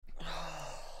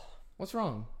What's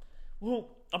wrong? Well,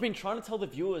 I've been trying to tell the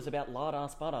viewers about lard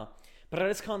ass butter, but I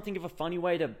just can't think of a funny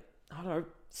way to, I don't know,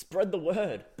 spread the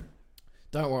word.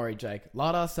 Don't worry, Jake.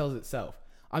 Lard sells itself.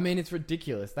 I mean, it's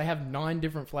ridiculous. They have 9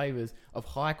 different flavors of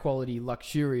high-quality,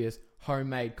 luxurious,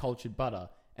 homemade cultured butter,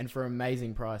 and for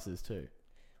amazing prices too.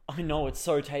 I know, it's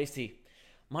so tasty.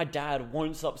 My dad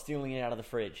won't stop stealing it out of the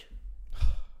fridge.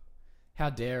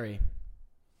 How dare he?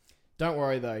 Don't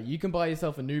worry though, you can buy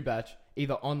yourself a new batch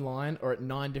either online or at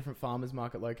 9 different farmers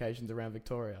market locations around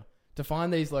Victoria. To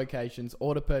find these locations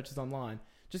or to purchase online,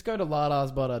 just go to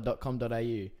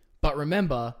lardarsbutter.com.au. But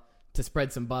remember to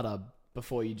spread some butter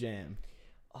before you jam.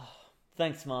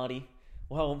 Thanks, Marty.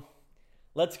 Well,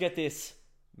 let's get this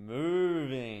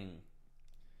moving.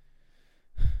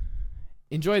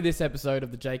 Enjoy this episode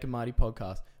of the Jake and Marty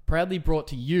podcast, proudly brought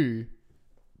to you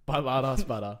by Lardas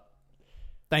Butter.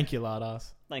 Thank you,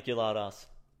 Lardas. Thank you, Lardas.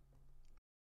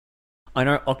 I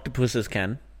know octopuses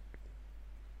can.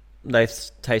 They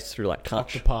taste through like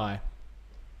touch. Octopi.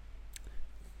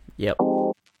 Yep.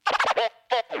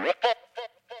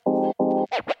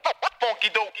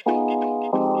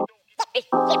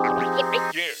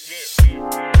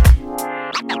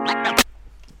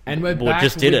 And we're Well, back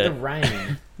just with did the it.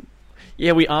 rain.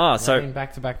 Yeah, we are. So, Rain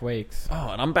back-to-back weeks.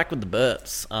 oh, and I'm back with the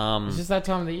burps. It's just that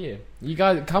time of the year. You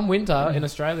guys, come winter in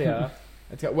Australia,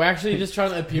 we're actually just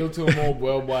trying to appeal to a more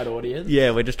worldwide audience.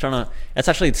 Yeah, we're just trying to. It's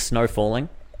actually snow falling.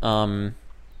 I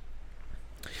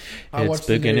It's watched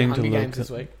the new beginning to Hunger look. Games this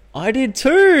week. I did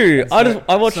too.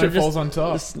 I watched it. Snowfalls on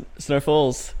top.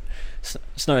 Snowfalls.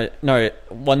 Snow. No,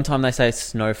 one time they say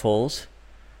snowfalls,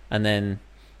 and then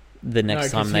the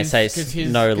next time they say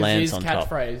snow lands on top. His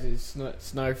catchphrase is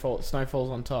snowfalls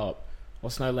on top,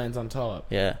 or snow lands on top.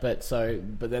 Yeah. But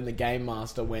then the game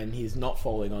master, when he's not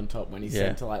falling on top, when he's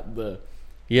sent to like the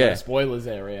spoilers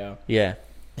area,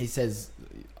 he says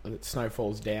snow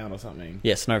falls down or something.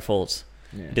 Yeah, snow falls.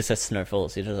 Yeah. It just says snow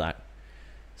falls. You're just like,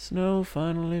 snow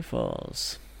finally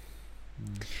falls.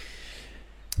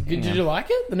 Did you like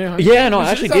it? The new Hunger Yeah, Games? no, We I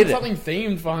should actually have done did it.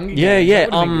 something themed for Hunger Yeah, Games. yeah.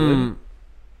 That would've been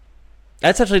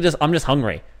That's actually I'm just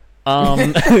hungry.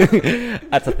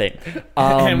 That's a thing. good.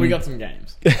 And we got some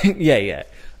games. yeah.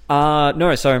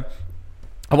 No, so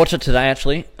I watched it today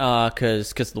actually,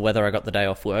 because of the weather. I got the day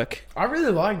off work. I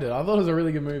really liked it. I thought it was a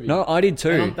really good movie. No, I did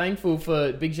And I'm too. thankful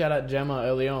for big shout out Gemma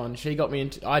early on. She got me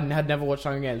into. I had never watched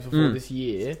Hunger Games before this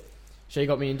year. She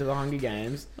got me into the Hunger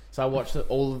Games, so I watched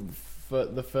for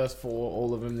the first 4,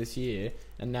 all of them this year,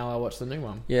 and now I watch the new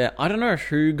one. Yeah, I don't know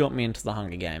who got me into the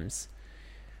Hunger Games.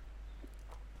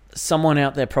 Someone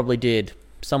out there probably did.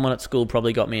 Someone at school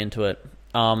probably got me into it.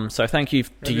 So thank you to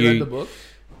Have you read the book?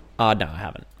 No, I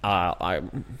haven't. I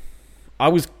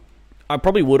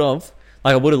probably would have.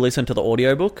 Like, I would have listened to the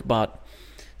audiobook, but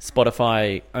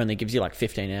Spotify only gives you like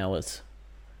 15 hours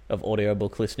of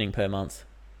audiobook listening per month.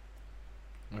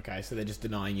 Okay, so they're just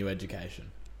denying you education.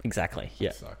 Exactly.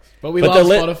 Yeah. Sucks. But we But love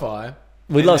they're Spotify.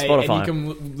 We love Spotify. And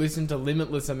you can listen to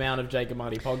limitless amount of Jake and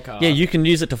Marty podcasts. Yeah, you can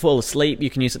use it to fall asleep. You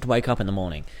can use it to wake up in the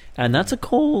morning. And that's a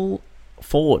call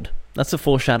forward. That's a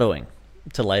foreshadowing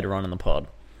to later on in the pod.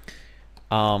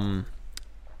 Anywho,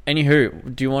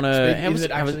 do you want to... Is it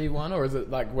actually one, or is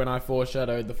it like when I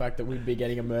foreshadowed the fact that we'd be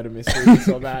getting a murder mystery? We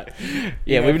saw that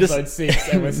Yeah, in we were just... episode 6,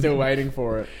 and we're still waiting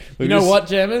for it. We You know just- what,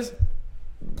 Jammers?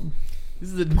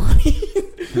 This is a Marty.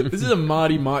 This is a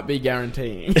Marty might be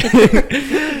guaranteeing.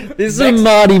 This is a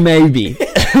Marty maybe.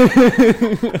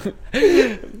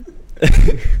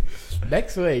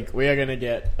 Next week we are going to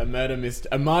get a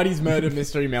Marty's murder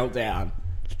mystery meltdown.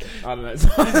 I don't know.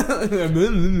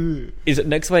 Is it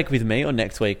next week with me or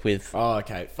next week with... Oh,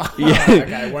 okay. Yeah.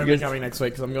 Okay, it won't be Because- coming next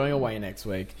week because I'm going away next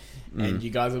week. And you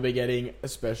guys will be getting a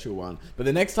special one. But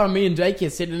the next time me and Jake are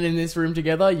sitting in this room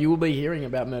together, you will be hearing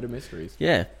about murder mysteries.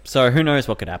 Yeah, so who knows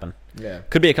what could happen. Yeah.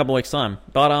 Could be a couple of weeks' time.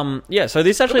 But, yeah, so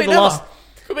this actually Could is be the never. last...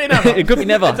 Could be never. It could be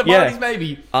never, It's a yeah. Marty's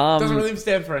maybe. Doesn't really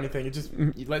stand for anything. It just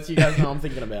lets you guys know I'm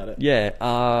thinking about it. Yeah,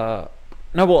 no,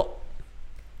 well,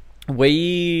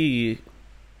 this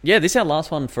is our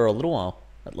last one for a little while,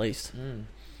 at least.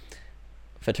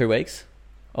 For 2 weeks,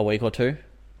 a week or two.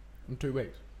 In 2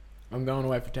 weeks. I'm going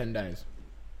away for 10 days.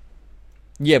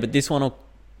 Yeah, but this one will...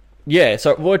 Yeah,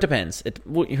 so, well, it depends.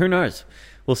 Who knows?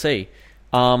 We'll see.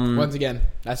 Once again,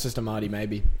 that's just a Marty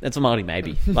maybe. It's a Marty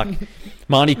maybe. Like,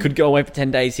 Marty could go away for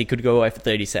 10 days, he could go away for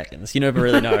 30 seconds. You never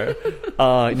really know.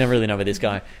 You never really know with this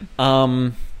guy.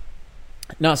 No,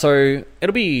 so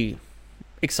it'll be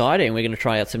exciting. We're going to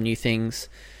try out some new things.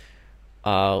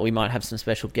 We might have some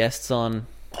special guests on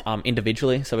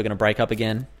individually, so we're going to break up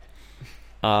again.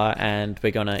 And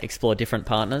we're going to explore different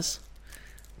partners.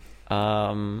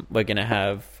 We're going to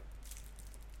have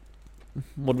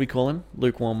what do we call him?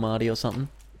 Lukewarm Marty or something?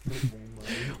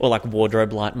 Or like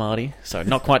wardrobe light Marty. So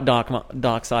not quite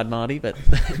dark side Marty, but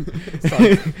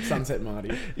Sunset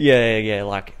Marty. yeah,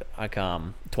 like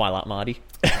Twilight Marty.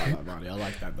 Twilight Marty. I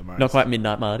like that the most. Not quite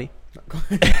midnight Marty.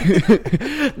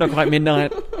 Not quite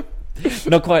midnight.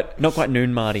 Not quite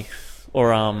noon Marty.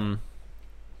 Or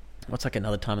what's like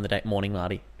another time of the day? Morning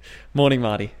Marty. Morning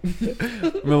Marty.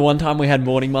 Remember one time we had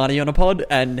Morning Marty on a pod,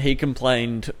 and he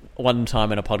complained one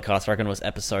time in a podcast, I reckon it was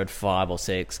episode 5 or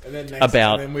 6, and then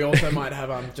about. And then we also might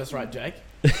have Just Right Jake.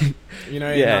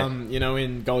 Yeah.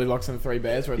 In Goldilocks and the Three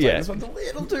Bears, where it's Yeah. like, this one's a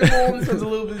little too warm, this one's a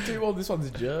little bit too warm, this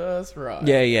one's just right.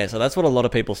 Yeah. So that's what a lot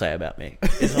of people say about me.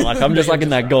 It's like I'm just like in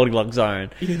that Goldilocks zone.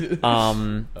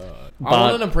 I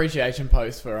want an appreciation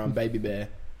post for Baby Bear.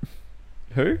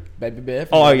 Who? Baby Bear.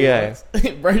 Oh, yeah.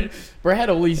 bro had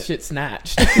all these shit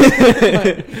snatched.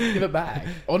 Like, give it back.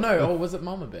 Or no, or was it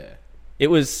Mama Bear? It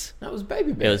was. No, it was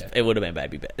Baby Bear. It would have been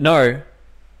Baby Bear. No, it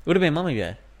would have been Mummy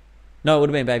Bear. No, it would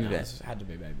have been Baby Bear. It had to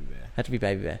be Baby Bear. Had to be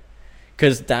Baby Bear.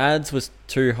 Because Dad's was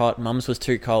too hot, Mum's was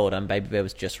too cold, and Baby Bear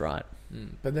was just right.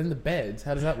 But then the beds,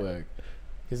 how does that work?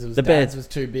 Because The Dad's beds was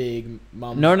too big,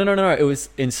 Mum's... No. It was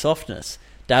in softness.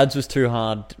 Dad's was too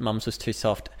hard, Mum's was too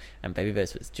soft, and Baby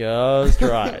Bear's was just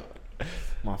right.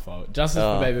 My fault. Justice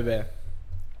for Baby Bear.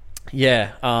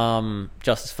 Yeah,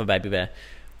 justice for Baby Bear.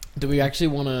 Do we actually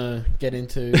want to get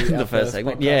into The first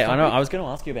segment? Yeah, I know. topic? I was going to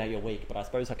ask you about your week, but I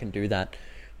suppose I can do that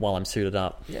while I'm suited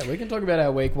up. Yeah, we can talk about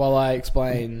our week while I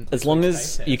explain. As long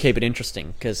as you keep it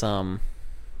interesting, because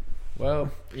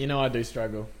Well, I do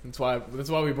struggle. That's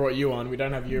why we brought you on. We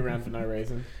don't have you around for no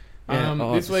reason. Yeah,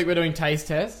 This week we're doing taste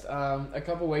test. A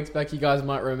couple of weeks back, you guys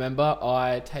might remember,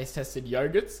 I taste tested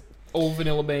yogurts, all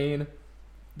vanilla bean,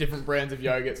 different brands of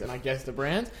yogurts, and I guessed the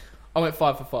brands. I went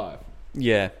 5 for 5.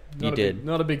 yeah, you Not a did big,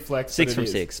 not a big flex. 6 but from it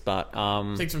is. 6, but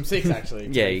 6 from 6 actually.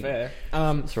 To Yeah, be you- fair.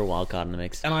 throw a wild card in the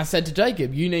mix. And I said to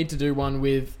Jacob, you need to do one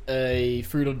with a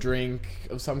food or drink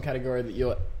of some category that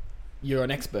you're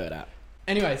an expert at.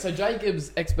 Anyway, so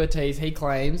Jacob's expertise, he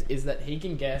claims, is that he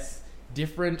can guess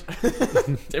different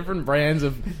brands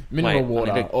of mineral Wait,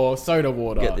 water let me go or soda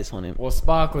water get this one in. or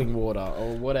sparkling water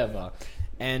or whatever.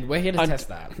 And we're here to test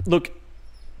that. Look,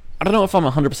 I don't know if I'm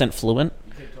 100% fluent.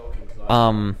 You keep talking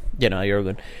 'cause Yeah, no, you're all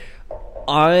good.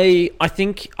 I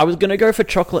think I was gonna go for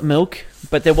chocolate milk,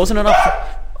 but there wasn't enough.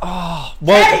 Oh,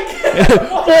 well,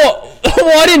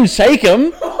 well, I didn't shake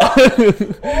him.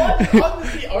 I'm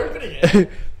just opening it.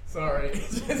 Sorry.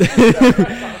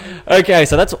 Okay,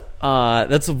 so that's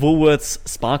Woolworths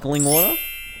sparkling water.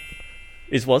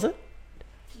 Was it?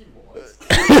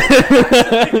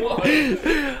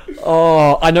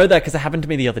 Oh, I know that because it happened to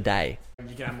me the other day.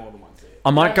 You can have more than one.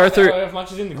 I might go through. As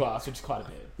much as in the glass, which is quite a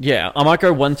bit. Yeah, I might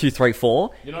go 1, 2, 3, 4,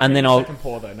 You're not and then getting a I'll. second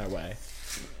pour though, no way.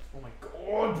 Oh my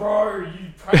god, bro, you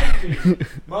pranked me.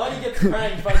 Marty gets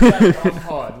pranked by that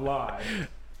pod live.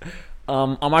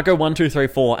 I might go 1, 2, 3,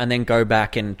 4, and then go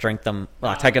back and drink them.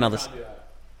 Take another. You can't do that.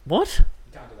 What? You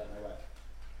can't do that, no way.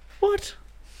 What?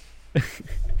 Maybe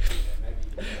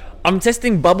you can. I'm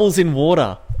testing bubbles in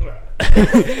water.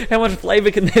 How much flavour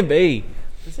can there be?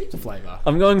 There's heaps of flavour.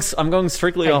 I'm going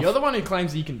strictly Hey, off. you're the one who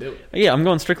claims you can do it. Yeah, I'm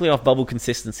going strictly off bubble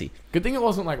consistency. Good thing it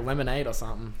wasn't like lemonade or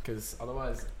something, because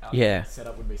otherwise our Yeah.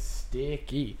 setup would be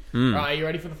sticky. Mm. Right, are you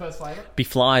ready for the first flavour? Be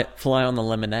fly on the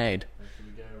lemonade. Where should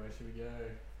we go? Where should we go?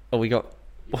 Oh, we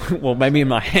got. Well, maybe in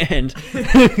my hand. There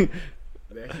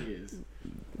he is.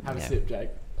 Have Yeah. a sip, Jake.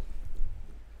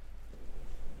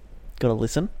 Gotta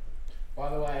listen. By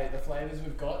the way, the flavours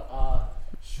we've got are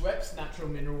Schweppes Natural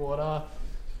Mineral Water,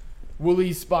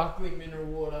 Woolies Sparkling Mineral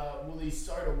Water, Woolies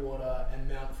Soda Water, and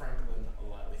Mount Franklin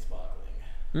Lightly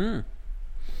Sparkling.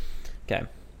 Okay.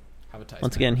 Have a taste.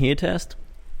 Once mate. again, here test.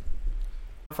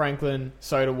 Franklin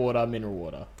Soda Water, Mineral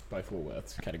Water, both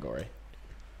Woolworths category.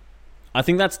 I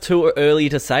think that's too early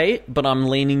to say, but I'm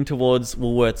leaning towards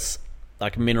Woolworths,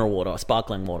 like mineral water,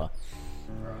 sparkling water.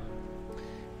 Right.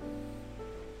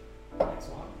 Next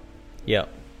one. Yep.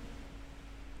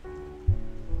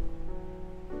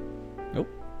 Nope.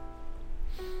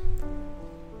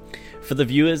 For the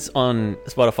viewers on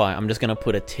Spotify, I'm just going to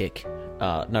put a tick,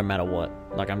 no matter what.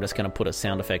 Like, I'm just going to put a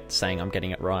sound effect saying I'm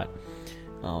getting it right.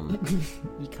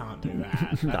 You can't do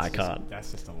that. No, I can't.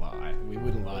 That's just a lie. We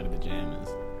wouldn't lie to the jammers.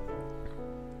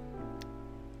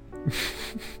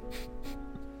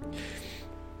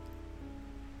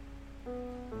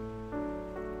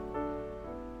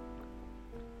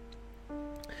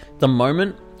 The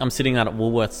moment I'm sitting out at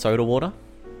Woolworths soda water.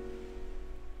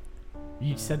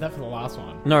 You said that for the last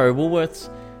one. No, Woolworths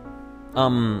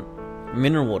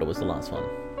mineral water was the last one.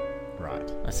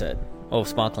 Right. I said. Oh,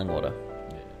 sparkling water.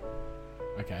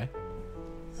 Yeah. Okay.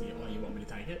 So you want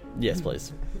it? Yes,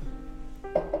 please.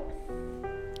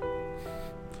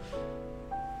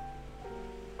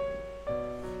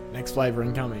 Next flavour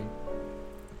incoming.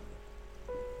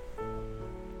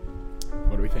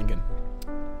 What are we thinking?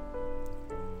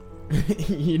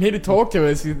 You need to talk to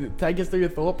us. Take us through your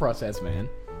thought process, man.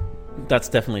 That's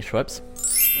definitely Schweppes.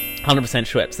 100%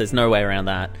 Schweppes. There's no way around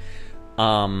that.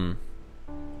 And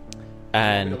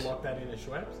lock that in as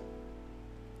Schweppes?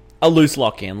 a loose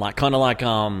lock in, like kind of like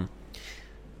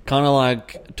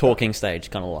talking stage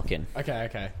kind of lock in.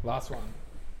 Okay. Last one.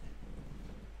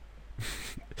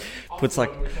 Puts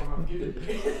like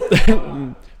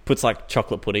puts like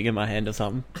chocolate pudding in my hand or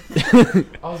something.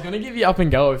 I was gonna give you up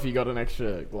and go if you got an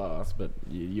extra glass, but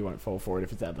you won't fall for it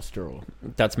if it's out of the straw.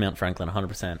 That's Mount Franklin,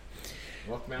 100%.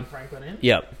 Lock Mount Franklin in?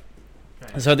 Yep.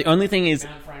 Okay. So the only thing is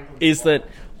Mount Franklin that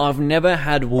I've never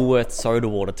had Woolworths soda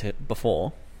water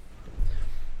before,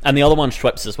 and the other one's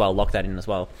Schweppes as well. Lock that in as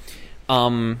well.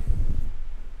 I've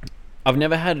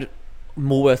never had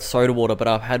Woolworths soda water, but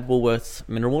I've had Woolworths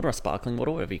mineral water or sparkling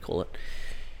water, whatever you call it.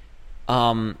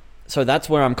 So that's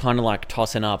where I'm kind of like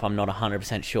tossing up. I'm not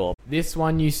 100% sure. This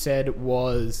one you said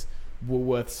was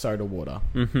Woolworths soda water.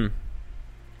 Mm-hmm.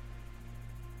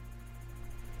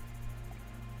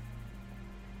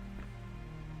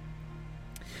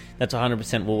 That's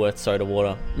 100% Woolworths soda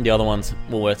water. The other one's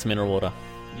Woolworths mineral water.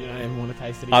 You don't even want to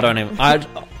taste it? I don't even.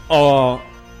 Oh,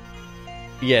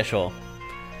 yeah, sure.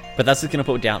 But that's just gonna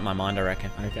put doubt in my mind, I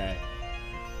reckon. Okay.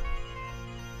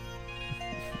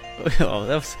 Oh,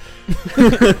 that was.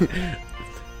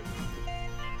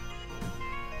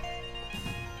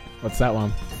 What's that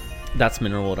one? That's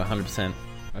mineral water, 100%.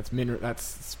 That's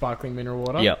sparkling mineral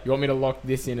water? Yep. You want me to lock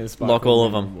this in as sparkling Lock all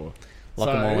of mineral them. water? Lock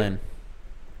them all in.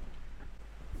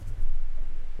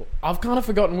 I've kind of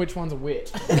forgotten which ones are which.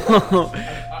 I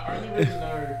only really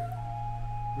know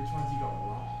which ones you got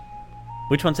wrong.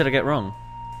 Which ones did I get wrong?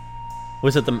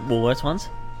 Was it the Woolworths ones?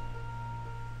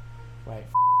 Wait.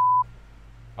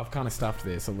 I've kind of stuffed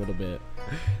this a little bit.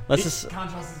 Let's just.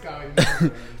 Can't trust this guy.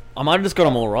 I might have just got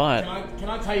them all right. Can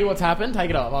I tell you what's happened?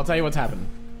 Take it off. I'll tell you what's happened.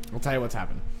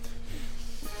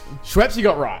 Schweppes you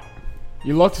got right.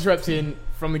 You locked Schweppes in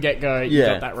from the get-go. You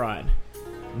got that right.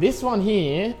 This one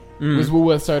here was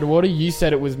Woolworths soda water. You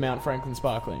said it was Mount Franklin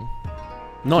sparkling.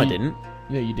 No, I didn't.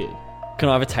 No, you did. Can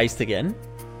I have a taste again?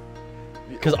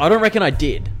 Because I don't reckon I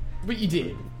did. But you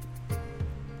did.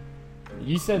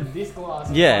 You said this glass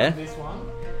this one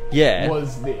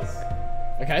was this.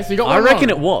 Okay, so you got one I reckon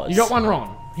wrong. it was. You got one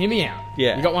wrong. Hear me out.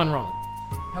 Yeah. You got one wrong.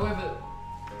 However,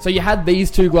 so you had these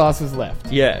two glasses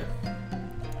left. Yeah.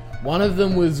 One of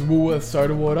them was Woolworths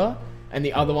soda water, and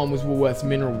the other one was Woolworths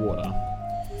mineral water.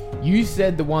 You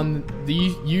said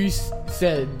you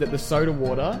said that the soda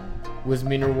water was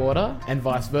mineral water, and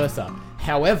vice versa.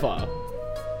 However,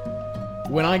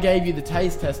 when I gave you the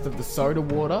taste test of the soda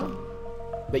water,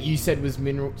 that you said was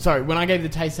mineral. Sorry, when I gave you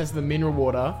the taste test of the mineral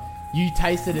water, you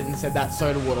tasted it and said that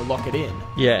soda water, lock it in.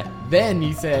 Yeah. Then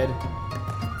you said,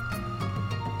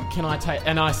 can I taste?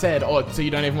 And I said, oh, so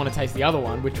you don't even want to taste the other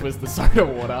one, which was the soda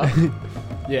water.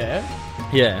 Yeah.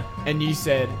 Yeah. And you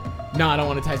said, no, I don't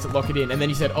want to taste it, lock it in. And then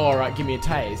you said, oh, all right, give me a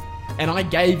taste. And I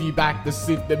gave you back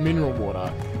the mineral water.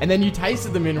 And then you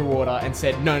tasted the mineral water and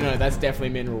said, no, that's definitely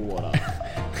mineral water.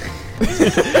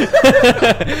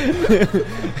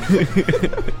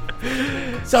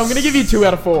 So I'm going to give you 2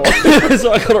 out of 4.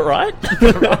 So I got it right?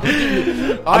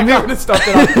 I kind of stuffed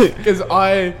it up because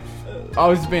I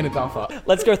was being a duffer.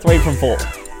 Let's go 3 from 4.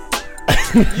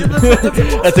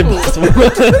 That's impossible.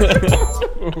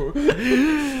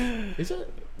 Is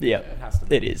it? Yeah, It has to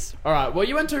be. it is. All right, well,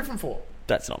 you went 2 from 4.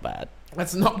 That's not bad.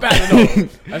 That's not bad at all.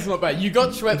 That's not bad. You got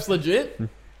Schweppes legit.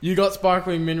 You got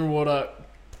sparkling mineral water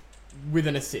with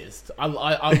an assist.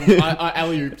 I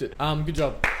alley-ooped it. Good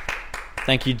job.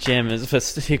 Thank you, Gem, for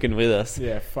sticking with us.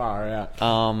 Yeah, far out.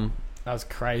 That was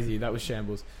crazy. That was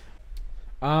shambles.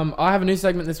 I have a new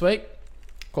segment this week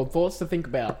called Thoughts to Think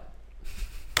About.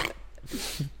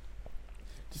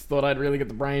 Just thought I'd really get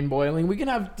the brain boiling. We can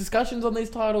have discussions on these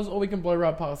titles, or we can blow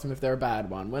right past them if they're a bad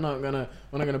one. We're not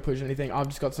gonna push anything. I've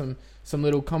just got some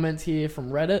little comments here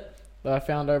from Reddit that I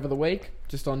found over the week,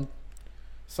 just on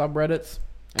subreddits,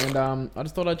 and I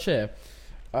just thought I'd share.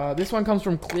 This one comes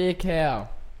from Clear_Cow.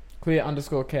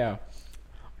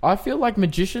 I feel like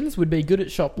magicians would be good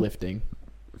at shoplifting.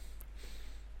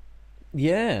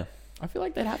 Yeah. I feel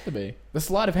like they'd have to be. The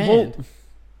sleight of hand. Well,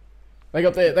 they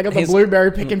got the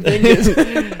blueberry picking fingers.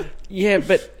 Yeah,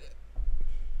 but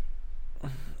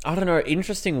I don't know.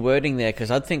 Interesting wording there,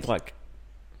 because I'd think like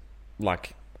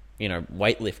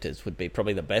weightlifters would be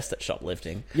probably the best at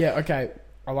shoplifting. Yeah. Okay.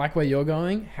 I like where you're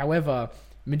going. However,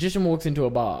 Magician walks into a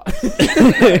bar.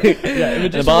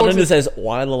 And the bartender says,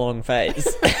 "Why the long face?"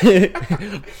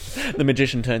 The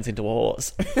magician turns into a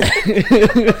horse.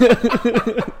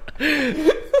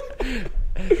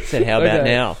 Said, "How about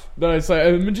now?" No,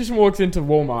 so a magician walks into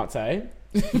Walmart, say.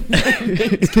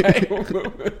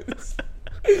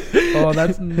 Oh,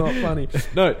 that's not funny.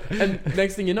 No, and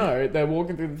next thing you know, they're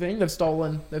walking through the thing.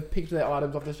 They've picked their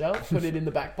items off the shelf, put it in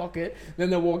the back pocket. Then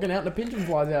they're walking out, and a pigeon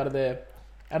flies out of their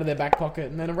back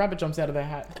pocket, and then a rabbit jumps out of their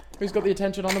hat. Who's got the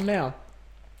attention on them now?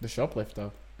 The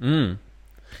shoplifter. So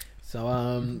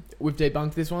we've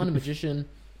debunked this one. A magician,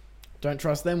 don't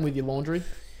trust them with your laundry.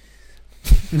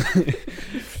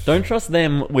 Don't trust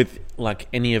them with like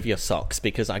any of your socks,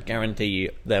 because I guarantee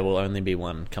you there will only be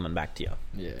one coming back to you.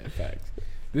 Yeah, facts.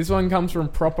 This one comes from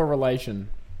proper relation.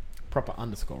 Proper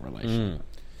 _relation.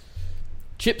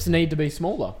 Chips need to be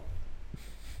smaller.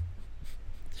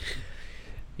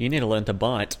 You need to learn to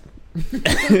bite.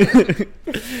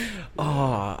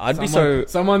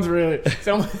 Someone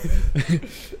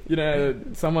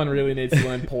really needs to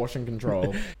learn portion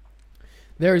control.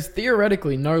 There is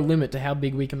theoretically no limit to how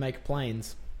big we can make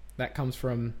planes. That comes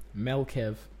from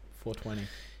Melkev 420.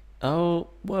 Oh,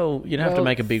 well, you'd have to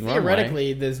make a big runway.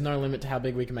 Theoretically, there's no limit to how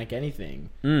big we can make anything.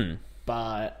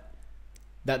 But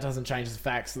that doesn't change the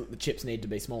facts that the chips need to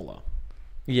be smaller.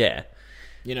 Yeah.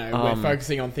 You know, we're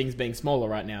focusing on things being smaller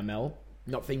right now, Mel.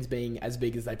 Not things being as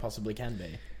big as they possibly can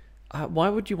be. Why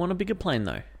would you want a bigger plane,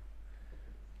 though?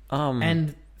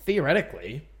 And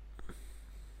theoretically,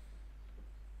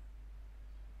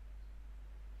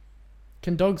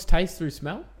 can dogs taste through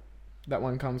smell? That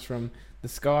one comes from the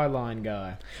Skyline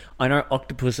guy. I know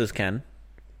octopuses can.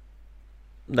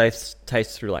 They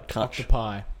taste through like touch.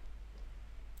 Octopi.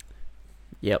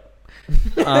 Yep.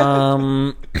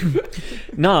 No,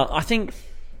 I think.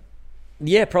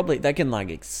 Yeah, probably they can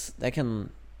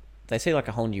they see like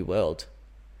a whole new world.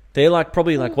 They're like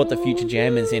probably like what the future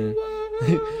jam is in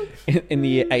the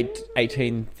year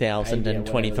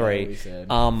 18,023.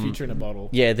 Future in a bottle.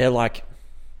 Yeah, they're like.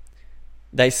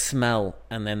 They smell,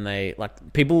 and then they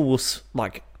like people will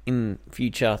like in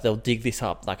future they'll dig this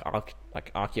up, like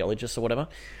archaeologists or whatever.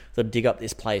 They'll dig up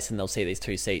this place and they'll see these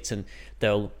two seats, and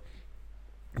they'll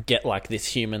get like this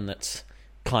human that's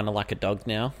kind of like a dog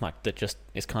now, like that just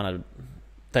is kind of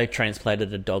they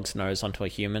transplanted a dog's nose onto a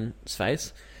human's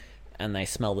face, and they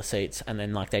smell the seats, and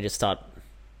then like they just start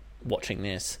watching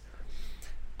this.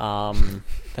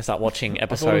 They start watching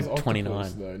episode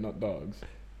 29. Though, not dogs.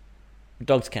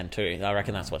 Dogs can too. I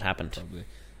reckon that's what happened. Probably.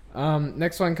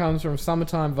 Next one comes from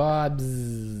Summertime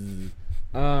Vibes.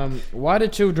 Why do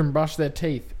children brush their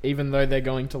teeth even though they're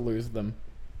going to lose them?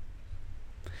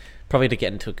 Probably to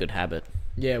get into a good habit.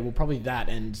 Yeah, well, probably that,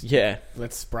 and yeah,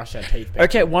 let's brush our teeth.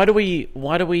 Okay, why do we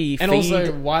and feed...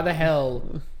 also, why the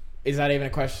hell is that even a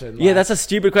question? Yeah, that's a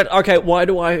stupid question. Okay, why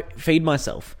do I feed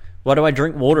myself? Why do I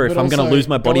drink water if I'm going to lose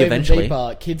my body eventually?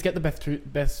 Deeper, kids get the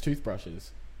best toothbrushes.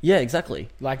 Yeah, exactly.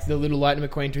 Like the little Lightning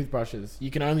McQueen toothbrushes.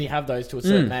 You can only have those to a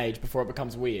certain age before it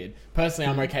becomes weird. Personally,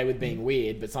 I'm okay with being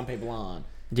weird, but some people aren't.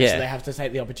 Yeah. So they have to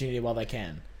take the opportunity while they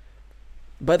can.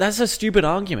 But that's a stupid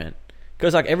argument.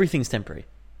 Because like everything's temporary.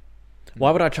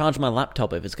 Why would I charge my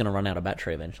laptop if it's going to run out of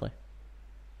battery eventually?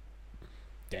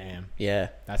 Damn. Yeah.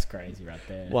 That's crazy right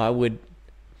there. Why would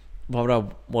I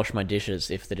wash my dishes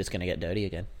if they're just going to get dirty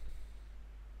again?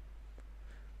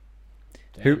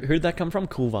 Who'd that come from?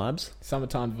 Cool Vibes?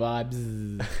 Summertime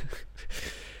Vibes.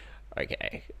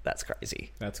 Okay, that's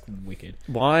crazy. That's wicked.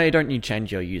 Why don't you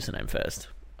change your username first?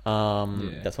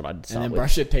 That's what I'd start and then with.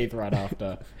 brush your teeth right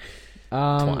after.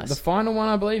 Twice. The final one,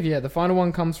 I believe, the final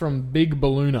one comes from Big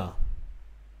Ballooner.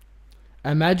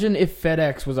 Imagine if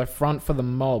FedEx was a front for the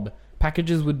mob.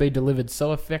 Packages would be delivered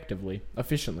so efficiently.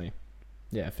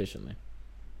 Yeah, efficiently.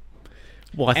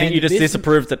 Well, I think you just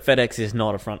disapproved that FedEx is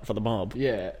not a front for the mob.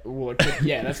 Yeah, well,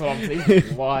 that's what I'm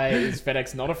thinking. Why is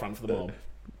FedEx not a front for the mob?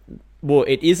 Well,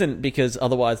 it isn't because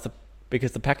otherwise the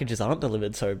packages aren't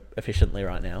delivered so efficiently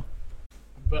right now.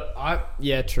 But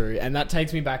true, and that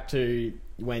takes me back to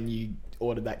when you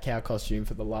ordered that cow costume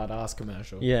for the Lard Ass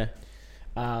commercial. Yeah.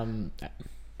 And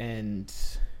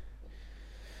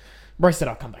bro said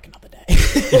I'll come back another day.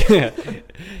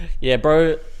 Yeah,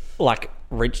 bro, like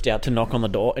reached out to knock on the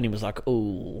door, and he was like,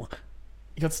 "Ooh."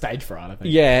 He got stage fright, I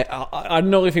think. Yeah, I don't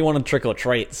know if he wanted trick or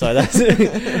treat, so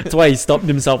that's why he stopped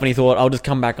himself and he thought, "I'll just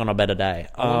come back on a better day."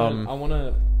 I want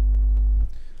to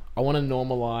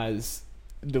normalize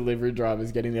delivery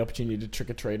drivers getting the opportunity to trick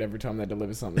or treat every time they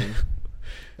deliver something.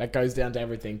 That goes down to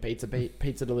everything.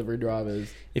 Pizza delivery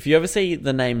drivers. If you ever see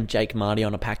the name Jake Marty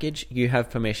on a package, you have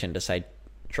permission to say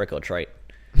trick or treat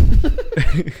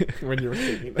when you're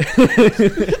receiving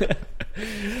that.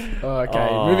 Okay,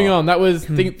 Oh. moving on. That was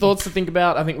thoughts to think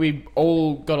about. I think we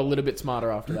all got a little bit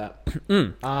smarter after that.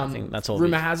 I think that's all.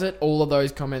 Rumor has it, all of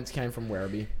those comments came from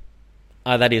Werribee.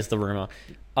 That is the rumor.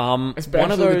 Especially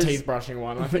one of those, the teeth brushing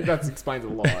one. I think that explains a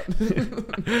lot.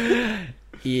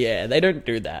 yeah, they don't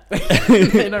do that.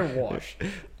 They don't wash.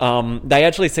 They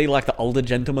actually see like the older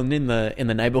gentlemen in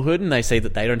the neighborhood, and they see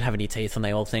that they don't have any teeth, and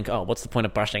they all think, "Oh, what's the point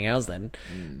of brushing ours then?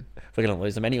 We're gonna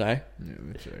lose them anyway." Yeah,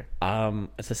 true.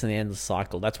 It's just in the end of the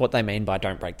cycle. That's what they mean by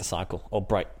 "don't break the cycle" or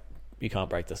 "break." You can't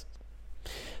break this.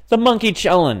 The monkey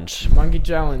challenge. Monkey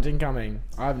challenge incoming.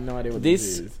 I have no idea what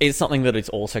This is. is something that is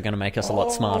also going to make us a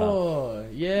lot smarter. Oh,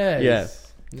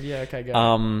 yes. Yeah, okay,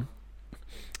 go.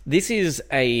 This is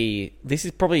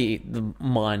probably the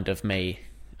mind of me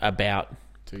about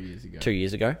 2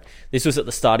 years ago. This was at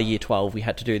the start of year 12. We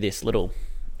had to do this little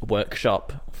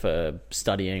workshop for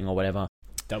studying or whatever.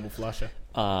 Double flusher.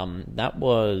 That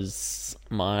was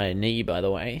my knee, by the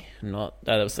way. That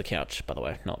was the couch, by the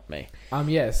way, not me.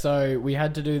 Yeah, so we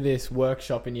had to do this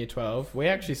workshop in year 12. We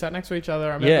actually sat next to each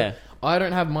other. I remember. Yeah. I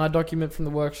don't have my document from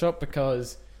the workshop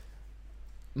because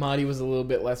Marty was a little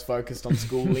bit less focused on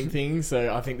schooling things,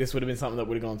 so I think this would have been something that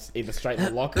would have gone either straight in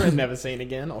the locker and never seen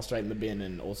again, or straight in the bin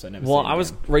and also never seen Well, again. I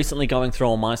was recently going through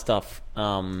all my stuff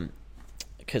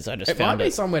because I just It might found be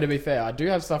it. somewhere, to be fair. I do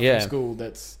have stuff Yeah. from school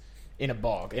that's in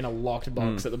a locked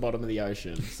box at the bottom of the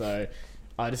ocean, so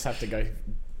I just have to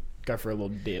go for a little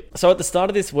dip. So at the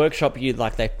start of this workshop,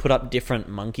 they put up different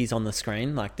monkeys on the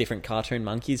screen, like different cartoon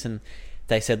monkeys, and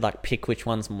they said like pick which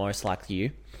one's most like you.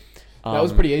 That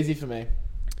was pretty easy for me.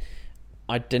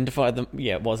 Identify them.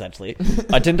 Yeah, it was actually.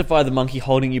 Identify the monkey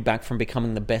holding you back from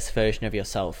becoming the best version of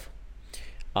yourself.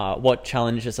 What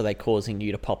challenges are they causing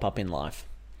you to pop up in life?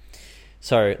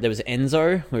 So there was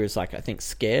Enzo, who was like, I think,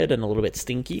 scared and a little bit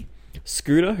stinky.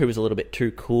 Scooter, who was a little bit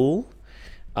too cool.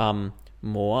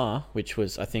 Moa, which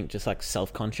was, I think, just like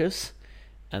self-conscious.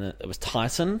 And then there was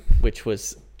Tyson, which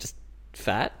was just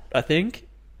fat, I think.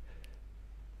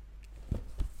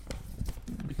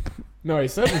 No,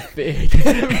 he's certainly big.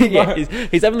 Yeah,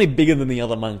 he's definitely bigger than the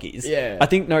other monkeys. Yeah. I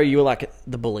think, no, you were like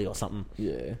the bully or something.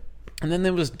 Yeah. And then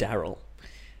there was Daryl.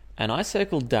 And I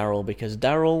circled Daryl because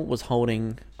Daryl was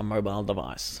holding a mobile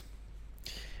device.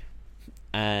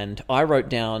 And I wrote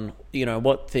down,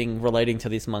 what thing relating to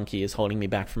this monkey is holding me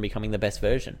back from becoming the best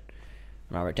version.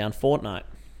 And I wrote down Fortnite.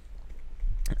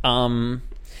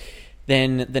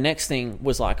 Then the next thing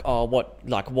was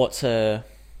what's a,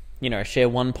 share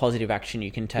one positive action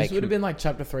you can take. This would have been like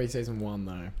chapter 3, season 1,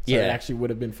 though. So Yeah. it actually would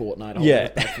have been Fortnite. Yeah.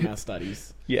 Back from our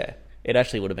studies. Yeah, it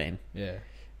actually would have been. Yeah.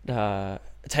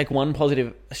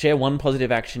 Share one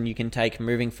positive action you can take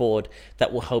moving forward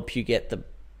that will help you get the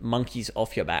monkeys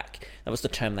off your back. That was the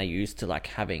term they used to like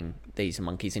having these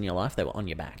monkeys in your life. They were on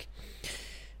your back.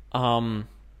 And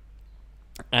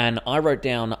I wrote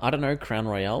down, I don't know, Crown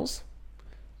Royales.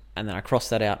 And then I crossed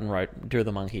that out and wrote, do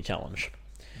the monkey challenge.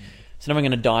 So now I'm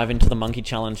going to dive into the monkey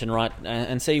challenge and write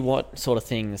and see what sort of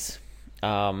things.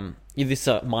 This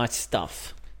my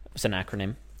stuff. It's an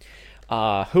acronym.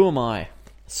 Who am I?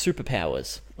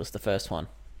 Superpowers was the first one.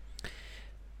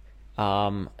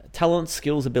 Talent,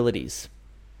 skills, abilities.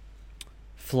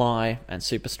 Fly and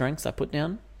super strengths I put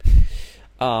down.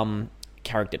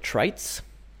 Character traits.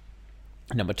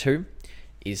 Number 2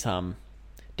 is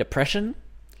depression,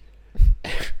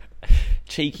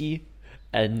 cheeky,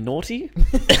 and naughty.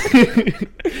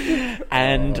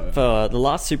 And for the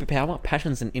last superpower,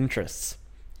 passions and interests.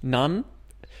 None.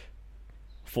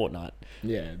 Fortnite.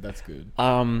 Yeah, that's good.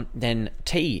 Then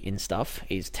T in stuff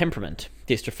is temperament.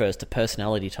 This refers to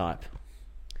personality type.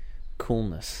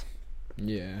 Coolness.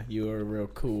 Yeah, you were a real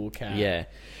cool cat. Yeah.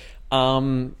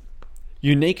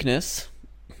 Uniqueness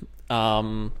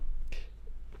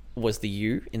was the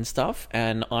U in stuff,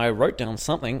 and I wrote down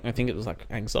something. I think it was like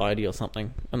anxiety or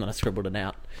something, and then I scribbled it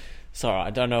out. Sorry, I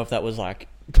don't know if that was like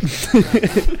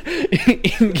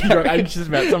You got anxious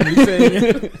about somebody saying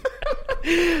it.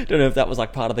 Don't know if that was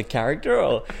like part of the character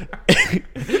or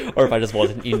or if I just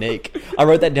wasn't unique. I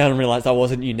wrote that down and realized I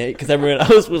wasn't unique because everyone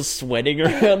else was sweating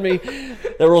around me.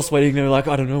 They were all sweating. They were like,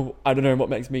 I don't know what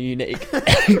makes me unique.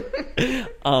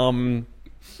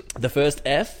 The first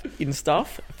F in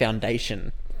stuff,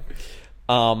 foundation.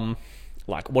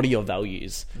 Like, what are your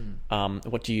values?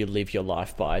 What do you live your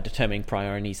life by? Determining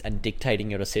priorities and dictating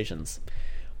your decisions.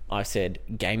 I said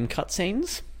game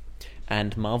cutscenes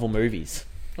and Marvel movies.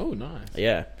 Oh, nice.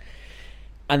 Yeah.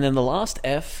 And then the last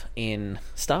F in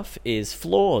stuff is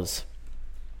flaws.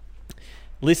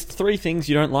 List 3 things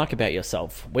you don't like about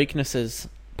yourself. Weaknesses,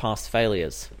 past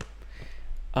failures.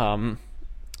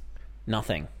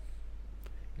 Nothing.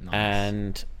 Nice.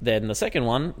 And then the second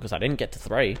one, because I didn't get to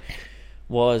 3,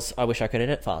 was I wish I could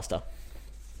edit faster.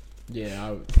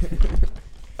 Yeah.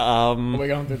 Um, We're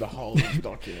going through the whole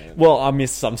document. well, I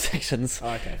missed some sections.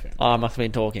 Okay, fair. I must have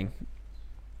been talking.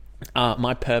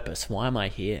 My purpose. Why am I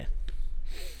here?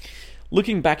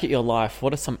 Looking back at your life,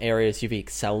 what are some areas you've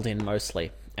excelled in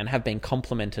mostly and have been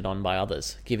complimented on by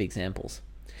others? Give examples.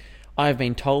 I have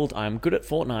been told I am good at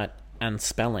Fortnite and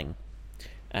spelling.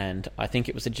 And I think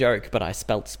it was a joke, but I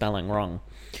spelt spelling wrong.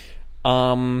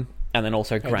 And then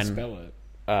also How do you spell it?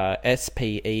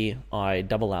 Spelling.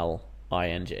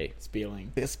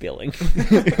 Spelling. Spelling.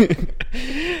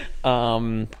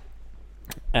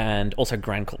 And also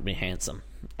Gran called me handsome.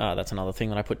 That's another thing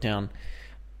that I put down.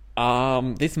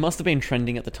 This must have been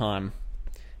trending at the time.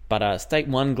 But state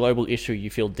one global issue you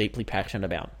feel deeply passionate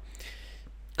about.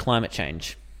 Climate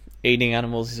change. Eating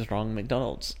animals is wrong,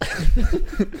 McDonald's.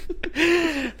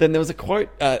 Then there was a quote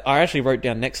I actually wrote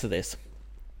down next to this.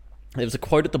 There was a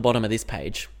quote at the bottom of this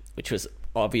page, which was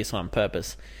obvious on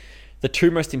purpose. The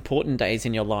two most important days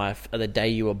in your life are the day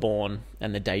you were born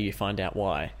and the day you find out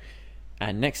why.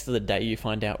 And next to the day you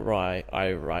find out why,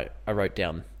 I wrote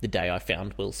down the day I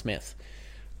found Will Smith.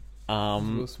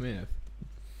 Will Smith.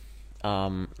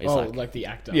 It's like the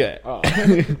actor. Yeah.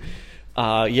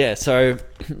 Oh. Yeah, so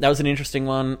that was an interesting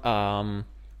one.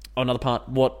 Another part,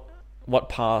 what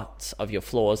parts of your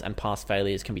flaws and past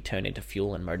failures can be turned into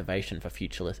fuel and motivation for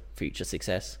future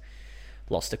success?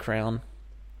 Lost a crown.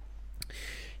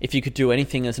 If you could do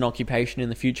anything as an occupation in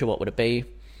the future, what would it be?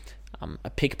 A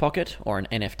pickpocket or an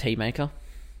NFT maker?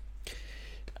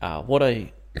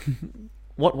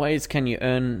 What ways can you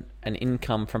earn an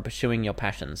income from pursuing your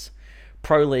passions?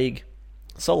 Pro League,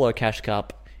 Solo Cash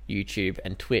Cup, YouTube,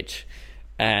 and Twitch.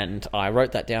 And I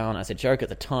wrote that down as a joke at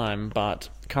the time, but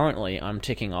currently I'm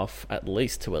ticking off at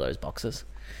least 2 of those boxes.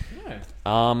 Yeah.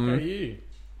 How are you?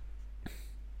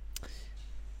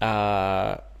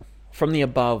 From the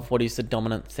above, what is the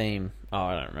dominant theme? Oh,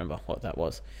 I don't remember what that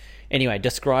was. Anyway,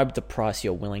 describe the price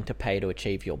you're willing to pay to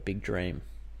achieve your big dream.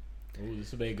 Oh,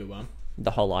 this will be a good one.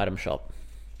 The whole item shop.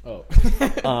 Oh.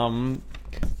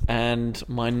 And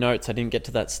my notes, I didn't get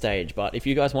to that stage, but if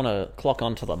you guys want to clock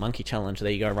on to the monkey challenge,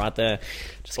 there you go, right there.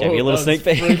 Just gave you a little sneak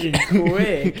peek. Freaking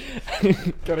quick.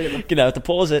 Gotta get the Gonna have to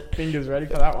pause it. fingers ready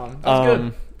for that one. That's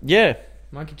good. Yeah.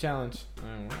 Monkey challenge.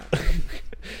 Alright.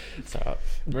 So,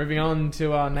 Moving on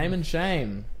to our name and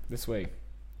shame this week.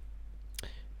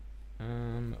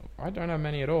 I don't have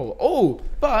many at all. Oh,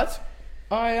 but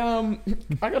I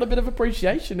got a bit of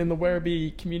appreciation in the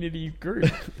Werribee community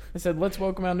group. I said, let's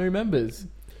welcome our new members.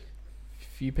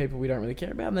 A few people we don't really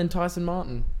care about, and then Tyson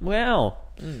Martin. wow.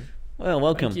 Well,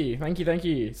 welcome. Thank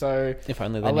you. So If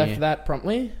only I they left knew. that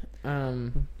promptly,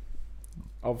 for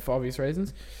obvious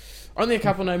reasons. Only a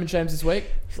couple of name and shames this week.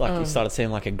 It's like you started seeing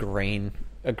like a green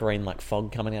like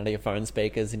fog coming out of your phone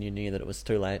speakers, and you knew that it was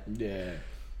too late. Yeah.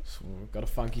 So got a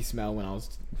funky smell when I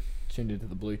was tuned into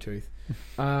the Bluetooth.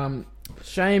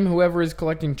 Shame whoever is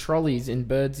collecting trolleys in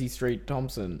Birdsey Street,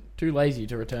 Thompson. Too lazy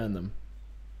to return them.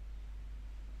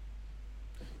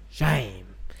 Shame.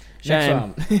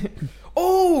 Shame. Next one.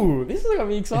 Oh, this got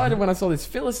me excited when I saw this.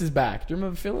 Phyllis is back. Do you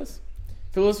remember Phyllis?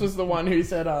 Phyllis was the one who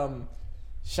said,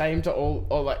 shame to all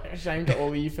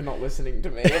of you for not listening to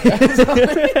me.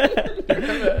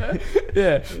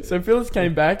 Yeah. So Phyllis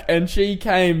came back, and she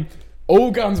came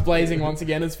all guns blazing once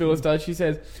again, as Phyllis does. She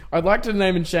says, I'd like to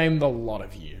name and shame the lot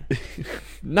of you.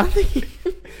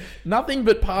 Nothing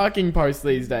but parking posts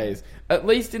these days. At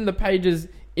least in the page's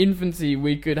infancy,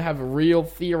 we could have real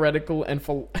theoretical and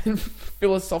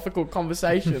philosophical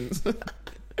conversations.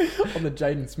 On the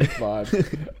Jaden Smith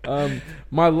vibe.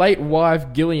 My late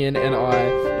wife Gillian and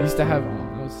I used to have...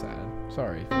 Oh, that was sad.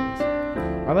 Sorry.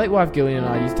 My late wife Gillian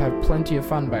and I used to have plenty of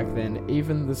fun back then.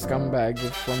 Even the scumbags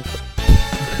from...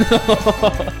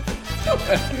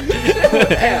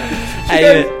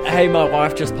 Hey, my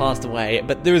wife just passed away,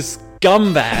 but there was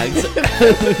scumbags.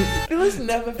 Phyllis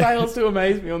never fails to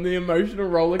amaze me on the emotional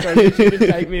roller coaster she can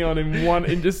take me on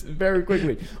in just very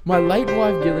quickly. My late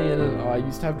wife Gillian and I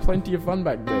used to have plenty of fun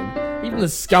back then. Even the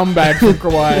scumbags from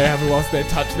Kauai have lost their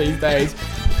touch these days.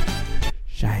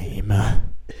 Shame.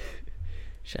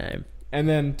 Shame. And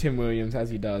then Tim Williams, as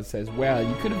he does, says, wow,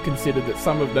 you could have considered that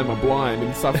some of them are blind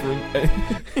and suffering.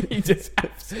 He just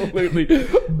absolutely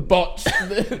botched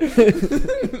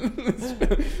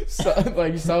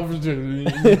like suffering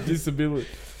disability.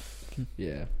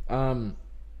 Yeah.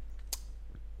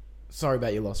 Sorry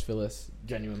about your loss, Phyllis.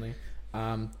 Genuinely.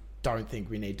 Don't think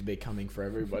we need to be coming for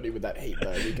everybody with that heat,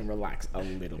 though. We can relax a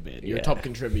little bit. You're a top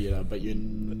contributor, but you're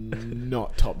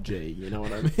not top G. You know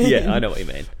what I mean? Yeah, I know what you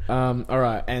mean. All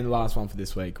right, and last one for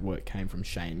this week. What came from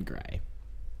Shane Gray?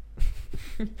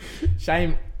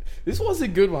 Shane This was a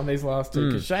good one, these last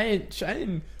two. Because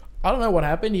Shane, I don't know what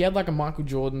happened. He had like a Michael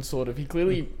Jordan sort of. He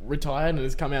clearly retired and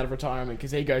has come out of retirement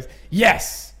because he goes,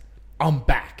 yes, I'm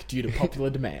back due to popular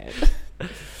demand.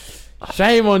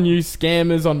 Shame on you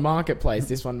scammers on Marketplace.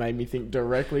 This one made me think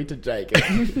directly to Jacob.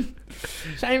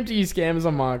 Shame to you scammers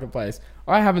on Marketplace.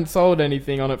 I haven't sold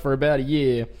anything on it for about a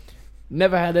year.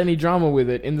 Never had any drama with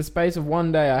it. In the space of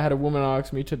one day, I had a woman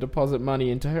ask me to deposit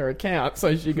money into her account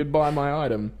so she could buy my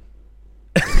item.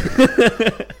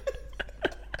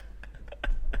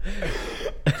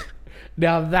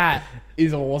 Now that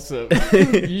is awesome.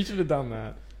 You should have done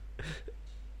that.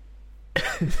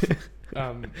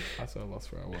 I sort of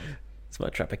lost where I was. It's my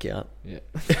trap account. Yeah.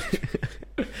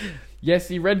 Yes,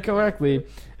 he read correctly.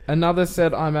 Another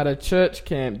said, I'm at a church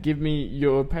camp. Give me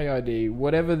your pay ID.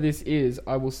 Whatever this is,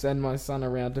 I will send my son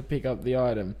around to pick up the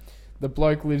item. The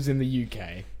bloke lives in the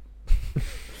UK.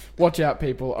 Watch out,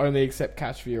 people. Only accept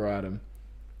cash for your item.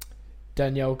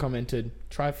 Danielle commented,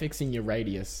 try fixing your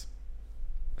radius.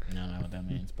 I don't know what that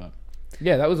means, but...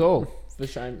 Yeah, that was all for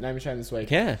Name and Shame this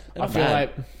week. Yeah. I feel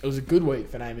like it was a good week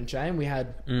for Name and Shame. We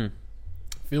had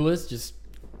Phyllis just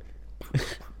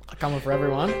coming for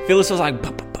everyone. Phyllis was like...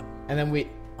 Bah, bah, bah. And then we...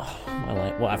 Oh, my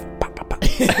late wife. Bah, bah, bah.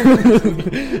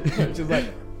 She's like...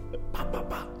 Bah, bah,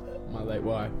 bah. My late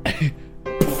wife.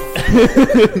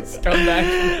 Come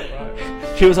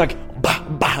back. She was like... Bah,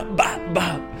 bah, bah,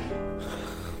 bah.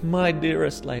 My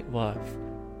dearest late wife.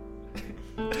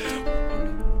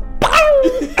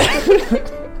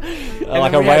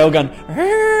 Like a railgun.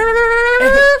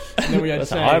 Then we had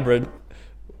That's a Shane. hybrid.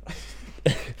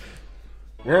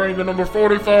 Wearing the number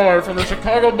 45 from the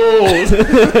Chicago Bulls.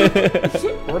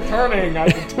 Returning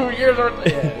after 2 years.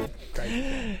 Yeah,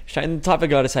 great. Shane, the type of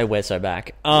guy to say, we're so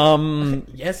back.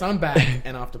 Yes, I'm back,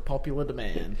 and after popular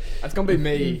demand. That's gonna be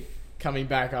me coming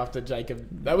back after Jacob.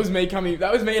 That was me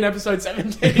in episode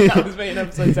 17. That was me in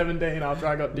episode 17 after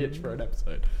I got ditched for an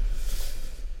episode.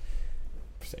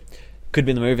 Proceed. Could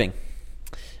be the moving.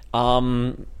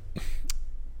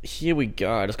 Here we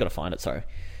go. I just got to find it, sorry.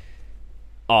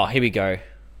 Oh, here we go.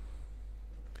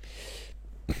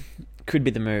 Could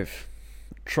be the move.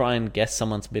 Try and guess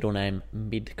someone's middle name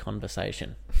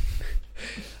mid-conversation.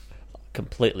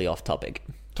 Completely off topic.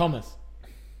 Thomas.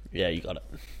 Yeah, you got it.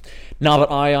 No,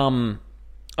 but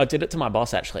I did it to my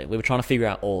boss, actually. We were trying to figure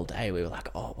out all day. We were like,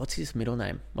 oh, what's his middle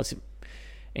name?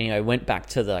 And, went back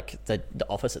to the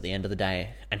office at the end of the day,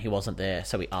 and he wasn't there.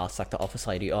 So we asked, the office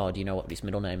lady, oh, do you know what his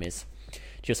middle name is?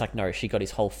 She was like, no, she got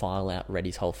his whole file out, read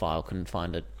his whole file, couldn't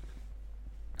find it.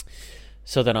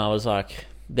 So then I was like,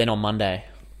 then on Monday,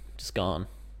 just gone.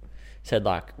 Said,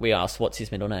 we asked, what's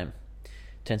his middle name?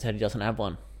 Turns out he doesn't have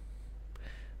one.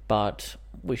 But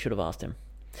we should have asked him.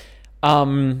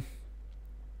 One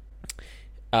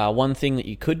thing that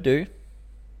you could do,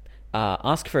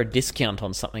 ask for a discount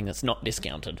on something that's not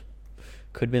discounted.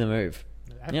 Could be the move.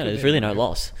 Yeah, there's really no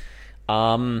loss.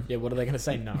 Yeah, what are they going to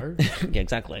say? No? Yeah,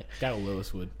 exactly. Gail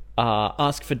Lewis would.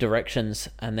 Ask for directions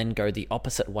and then go the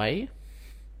opposite way.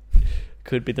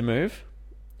 Could be the move.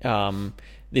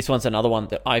 This one's another one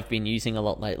that I've been using a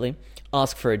lot lately.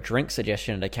 Ask for a drink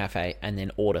suggestion at a cafe and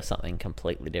then order something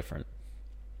completely different.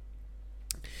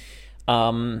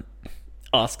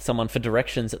 Ask someone for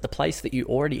directions at the place that you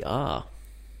already are.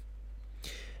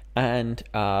 And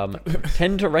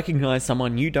tend to recognize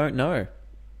someone you don't know.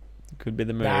 Could be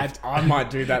the move. I might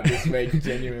do that this week,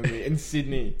 genuinely. In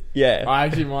Sydney. Yeah. I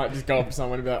actually might just go up to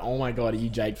someone and be like, oh my God, are you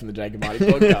Jake from the Jake and Marty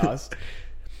podcast?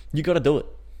 You got to do it.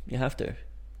 You have to.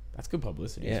 That's good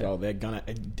publicity Yeah. as well. They're gonna,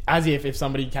 as if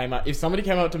somebody came up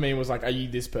to me and was like, "Are you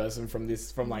this person you're are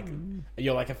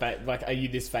you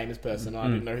this famous person?" I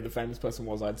didn't know who the famous person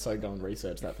was. I'd so go and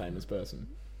research that famous person.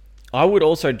 I would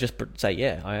also just say,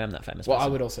 yeah, I am that famous person. Well, I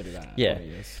would also do that. Yeah. Oh,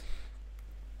 yes.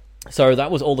 So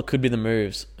that was all that could be the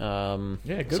moves. Yeah,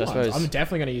 good so ones. I suppose, I'm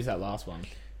definitely going to use that last one.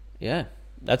 Yeah,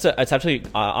 it's actually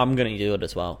I'm going to do it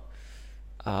as well.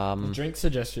 The drink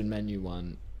suggestion menu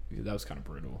one, that was kind of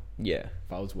brutal. Yeah.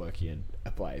 If I was working in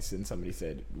a place and somebody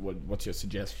said, "What's your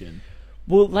suggestion?"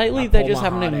 Well, lately Like, they pour just my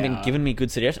haven't heart even been out. giving me good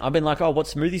suggestions. I've been like, oh, what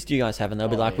smoothies do you guys have? And they'll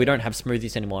be Oh, like, we yeah. don't have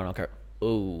smoothies anymore. And I'll go,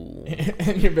 ooh.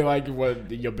 And you'd be like, "What?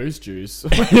 Your Boost juice?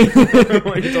 What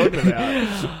are you talking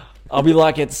about?" I'll be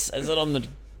like, it says it on the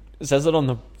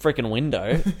freaking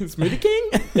window. Smoothie King?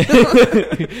 What are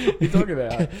you talking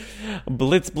about?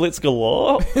 Blitz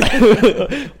galore.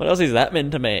 What else is that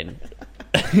meant to mean?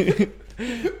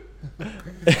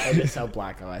 They just sell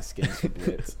black ice skins for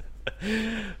Blitz.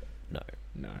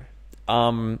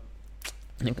 No.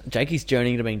 Jakey's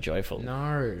journey to being joyful.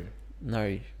 No.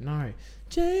 No.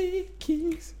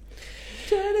 Jakey's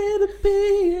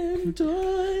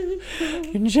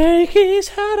Jakey's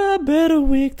had a better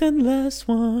week than last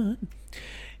one.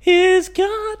 He's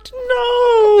got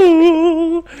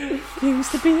no things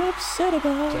to be upset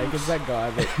about. Jacob's that guy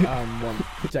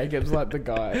that Jacob's like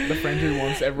the friend who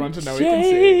wants everyone to know he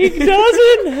Jake can sing.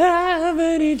 doesn't have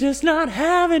any, just not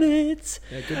having it.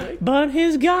 Yeah, good week. But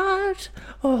he's got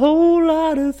a whole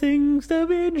lot of things to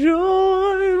be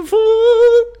joyful.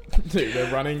 Dude,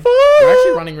 we're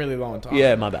actually running really low on time.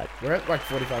 Yeah, my bad. We're at like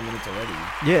 45 minutes already.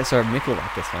 Yeah, so Mick will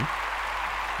like this one.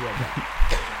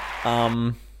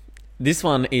 Yeah. This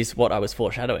one is what I was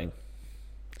foreshadowing.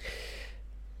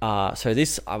 So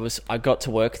this, I got to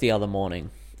work the other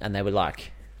morning, and they were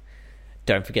like,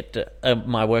 "Don't forget to."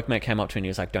 My workmate came up to me and he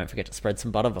was like, "Don't forget to spread some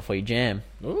butter before you jam."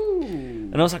 Ooh.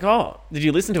 And I was like, "Oh, did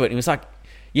you listen to it?" And he was like,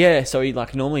 "Yeah." So he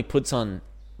like normally puts on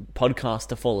podcasts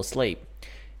to fall asleep.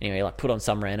 Anyway, he like put on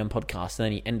some random podcast, and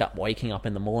then he end up waking up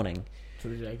in the morning To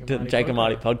the to the Jake and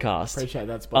Marty podcast. Appreciate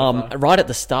that, Spotify. Right at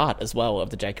the start as well of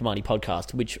the Jake and Marty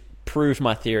podcast, which proved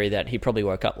my theory that he probably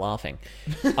woke up laughing.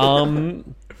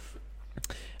 And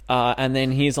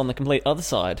then he's on the complete other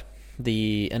side.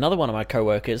 Another one of my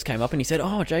co-workers came up and he said,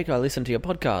 "Oh, Jake, I listened to your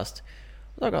podcast."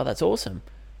 I was like, "Oh, that's awesome.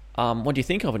 What do you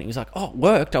think of it?" And he was like, "Oh, it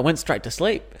worked. I went straight to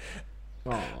sleep."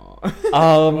 Aw.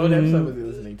 What episode was he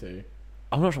listening to?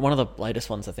 I'm not sure. One of the latest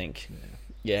ones, I think.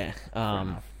 Yeah.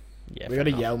 Yeah. We fair gotta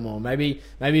enough. yell more. Maybe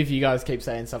if you guys keep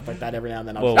saying stuff like that every now and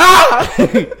then, I'll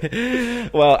Well,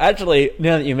 well, actually,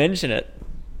 now that you mention it,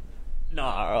 no,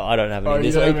 I don't have any you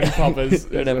this don't week. have any poppers. I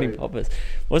don't have any This week. poppers.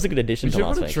 What's a good addition We to should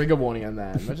last put a week? trigger warning on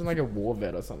that. Imagine like a war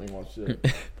vet or something watched it.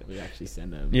 We actually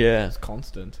send them. Yeah. It's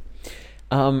constant.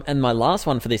 And my last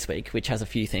one for this week, which has a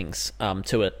few things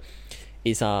to it,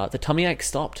 is the tummy ache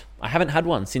stopped. I haven't had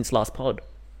one since last pod,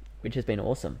 which has been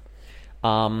awesome.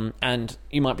 And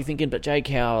you might be thinking, but Jake,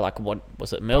 how, like, what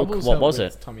was it, milk? Bubbles what help was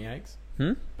with it? Tummy aches.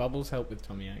 Hmm? Bubbles help with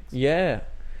tummy aches. Yeah.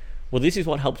 Well, this is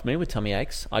what helped me with tummy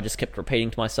aches. I just kept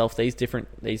repeating to myself these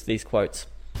quotes.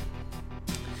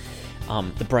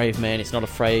 The brave man is not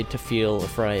afraid to feel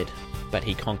afraid, but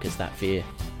he conquers that fear.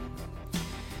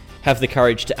 Have the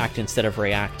courage to act instead of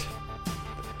react.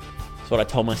 That's what I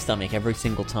told my stomach every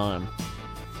single time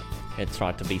it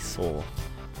tried to be sore.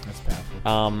 That's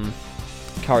powerful.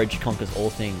 Courage conquers all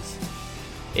things.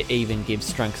 It even gives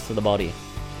strength to the body.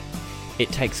 It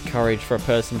takes courage for a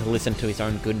person to listen to his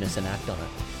own goodness and act on it.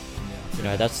 You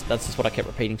know, that's just what I kept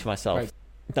repeating to myself. Right.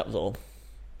 That was all.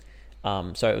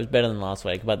 So it was better than last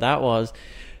week, but that was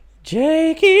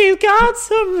Jakey's got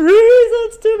some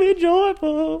reasons to be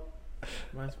joyful.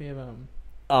 Reminds me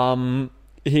of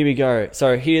Here we go.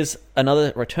 So here's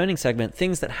another returning segment,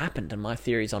 things that happened and my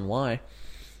theories on why.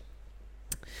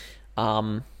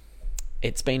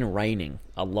 It's been raining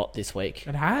a lot this week.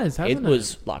 It has, hasn't it? It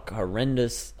was like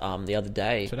horrendous the other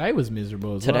day. Today was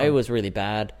miserable as Today well. was really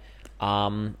bad.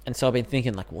 And so I've been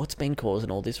thinking, like, what's been causing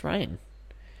all this rain?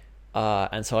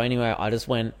 And so anyway, I just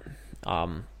went,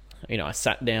 I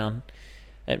sat down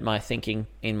in my thinking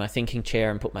chair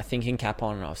and put my thinking cap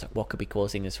on, and I was like, what could be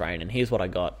causing this rain? And here's what I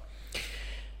got.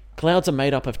 Clouds are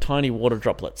made up of tiny water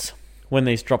droplets. When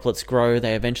these droplets grow,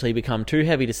 they eventually become too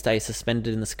heavy to stay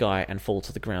suspended in the sky and fall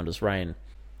to the ground as rain.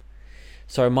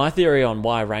 So my theory on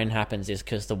why rain happens is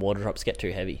because the water drops get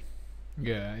too heavy.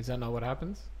 Yeah, is that not what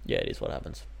happens? Yeah, it is what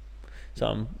happens. So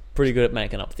I'm pretty good at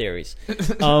making up theories.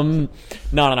 No.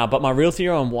 But my real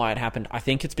theory on why it happened, I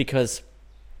think it's because...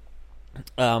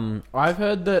 I've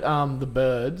heard that the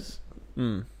birds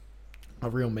are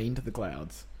real mean to the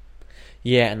clouds.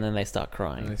 Yeah, and then they start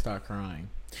crying. And they start crying.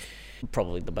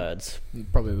 Probably the birds.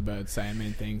 Probably the birds saying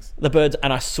mean things. The birds,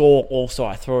 and I saw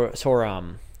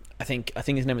I think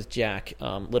his name is Jack,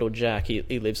 little Jack.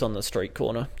 He lives on the street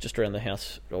corner, just around the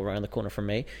house, or around the corner from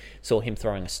me. Saw him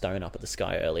throwing a stone up at the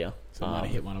sky earlier. So I might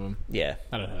have hit one of them. Yeah.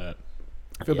 That'd hurt.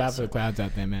 I feel bad for the clouds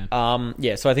out there, man.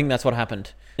 Yeah, so I think that's what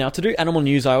happened. Now, to do animal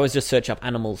news, I always just search up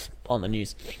animals on the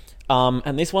news.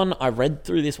 And this one, I read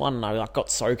through this one, and I got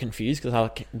so confused, because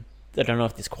I don't know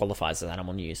if this qualifies as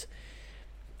animal news.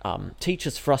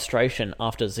 Teacher's frustration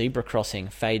after zebra crossing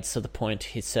fades to the point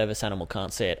his service animal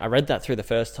can't see it. I read that through the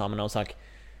first time, and I was like,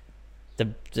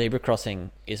 the zebra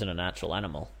crossing isn't a natural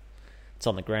animal. It's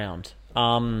on the ground.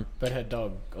 But her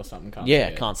dog or something can't see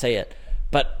it. Can't see it.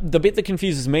 But the bit that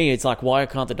confuses me is like, why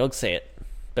can't the dog see it,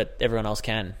 but everyone else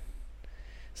can?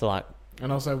 So like,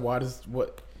 and also,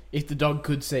 if the dog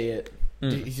could see it?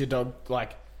 Is your dog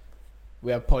like?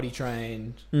 We have potty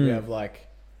trained. We have like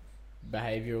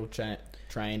behavioral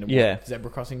trained. And Yeah.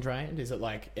 zebra crossing trained. Is it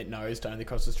like it knows to only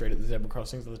cross the street at the zebra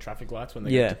crossings or the traffic lights when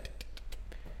they Yeah. go tick, tick, tick, tick?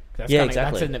 That's Yeah,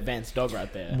 exactly. That's an advanced dog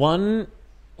right there. one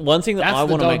one thing that That's I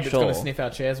the want to dog make that's sure, going to sniff our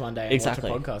chairs one day and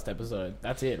Exactly. watch a podcast episode.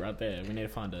 That's it right there. We need to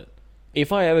find it.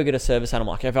 if I ever get a service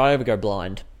animal, like if I ever go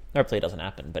blind, hopefully it doesn't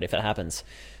happen, but if it happens,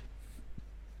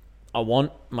 I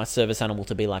want my service animal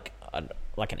to be like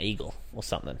an eagle or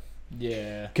something.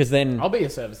 Yeah. Because then I'll be a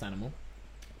service animal.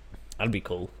 that'd be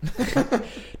cool.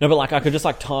 No, but like I could just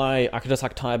tie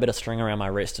a bit of string around my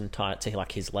wrist and tie it to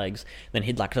like his legs. Then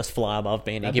he'd like just fly above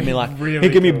me and he'd That'd give me be like really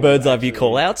he'd give me cool, bird's eye view actually.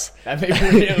 call outs. That'd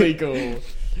be really cool.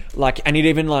 Like, and he'd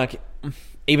even like,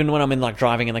 even when I'm in like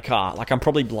driving in the car, like I'm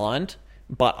probably blind,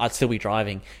 but I'd still be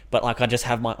driving. But like I just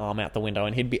have my arm out the window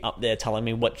and he'd be up there telling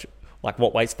me what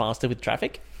waits faster with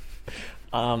traffic.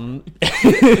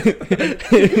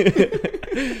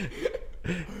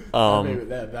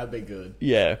 That'd be good.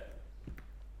 Yeah.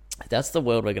 That's the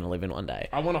world we're going to live in one day.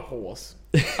 I want a horse.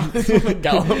 I just want to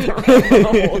gallop around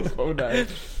on a horse all day.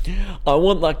 I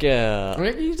want like a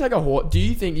You take a horse. Do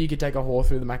you think you could take a horse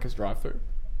through the Macca's drive-through?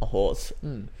 horse.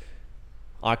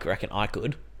 I reckon I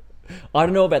could. I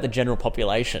don't know about the general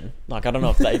population. Like, I don't know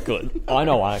if they could. I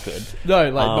know I could. No,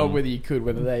 like not whether you could,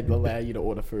 whether they'd allow you to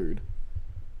order food.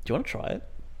 Do you want to try it?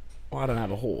 Well, I don't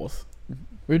have a horse.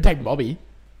 We would take Bobby,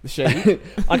 the sheep.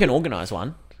 I can organise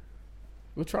one.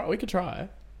 We could try.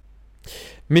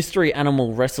 Mystery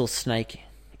animal wrestles snake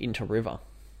into river.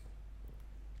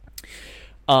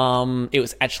 It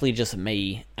was actually just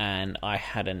me, and I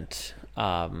hadn't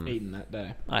Eating that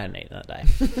day. I hadn't eaten that day.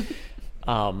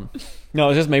 No, it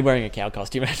was just me wearing a cow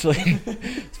costume. Actually,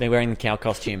 it's me wearing the cow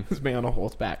costume. It's me on a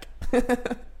horseback.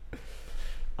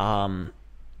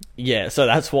 Yeah, so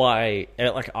that's why,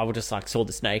 like, I would just like saw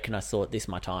the snake, and I saw it this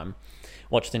my time.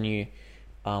 Watched the new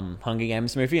Hunger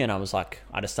Games movie, and I was like,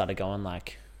 I just started going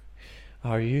like,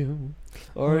 Are you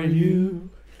going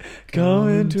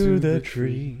to the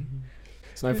tree?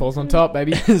 Snowfall's on top,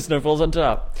 baby. Snowfall's on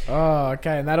top. Oh,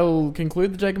 okay. And that'll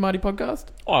conclude the Jake and Marty podcast?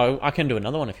 Oh, I can do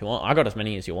another one if you want. I got as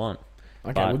many as you want.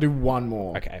 Okay, But- we'll do one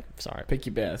more. Okay, sorry. Pick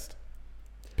your best.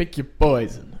 Pick your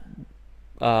poison.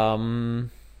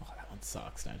 Um, Oh, that one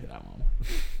sucks. Don't do that one.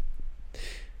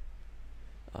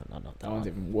 oh, no, not that That one's one.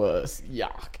 even worse.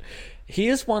 Yuck.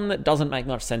 Here's one that doesn't make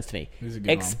much sense to me. Here's a good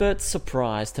one. Experts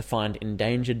surprised to find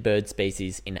endangered bird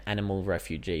species in animal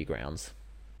refugee grounds.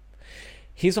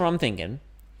 Here's what I'm thinking.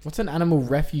 What's an animal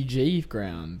refugee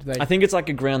ground? I think it's like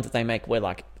a ground that they make where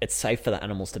like it's safe for the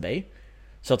animals to be.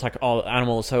 So it's like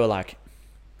animals who are like,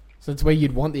 So it's where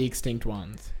you'd want the extinct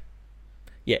ones.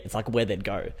 yeah, it's like where they'd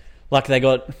go. Like they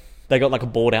got like a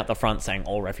board out the front saying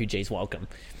all refugees welcome,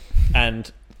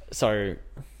 and so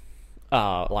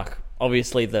like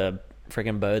obviously the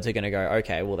freaking birds are gonna go,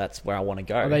 okay, well that's where I want to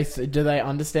go. Do they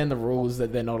understand the rules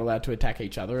that they're not allowed to attack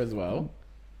each other as well?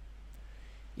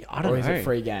 Yeah, I don't or know. is it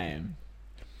free game?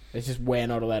 It's just we're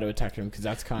not allowed to attack them because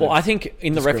that's kind Well, of... I think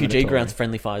in the refugee discriminatory. grounds,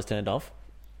 friendly fire's turned off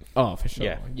Oh, for sure.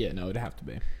 Yeah. Yeah, no, it'd have to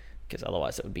be. because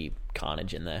otherwise it would be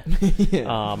carnage in there.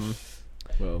 Yeah.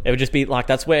 Well, It would just be like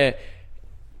that's where.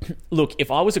 Look,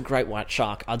 if I was a great white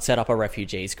shark, I'd set up a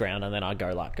refugees ground and then I'd go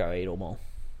eat them all.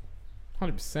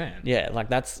 100%. Yeah, like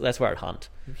that's where I'd hunt.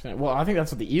 100%. Well, I think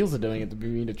that's what the eels are doing at the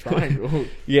Bermuda Triangle.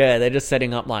 Yeah, they're just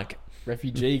setting up like.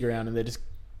 Refugee ground, and they're just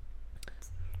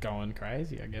going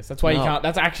crazy, I guess. That's why you No. can't...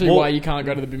 That's actually Well- why you can't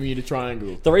go to the Bermuda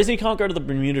Triangle. The reason you can't go to the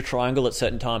Bermuda Triangle at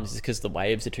certain times is because the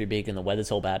waves are too big and the weather's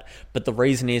all bad. But the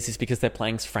reason is because they're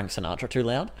playing Frank Sinatra too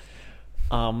loud.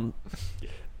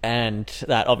 And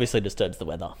that obviously disturbs the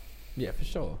weather. Yeah, for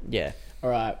sure. Yeah, All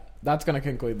right. That's going to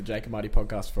conclude the Jake and Marty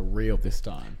podcast for real this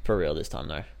time. for real this time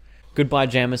though. Goodbye,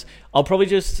 jammers. I'll probably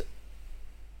just.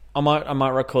 I might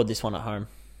record this one at home.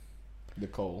 The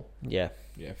call. Yeah,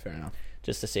 Yeah, fair enough.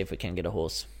 just to see if we can get a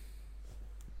horse.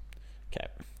 Okay.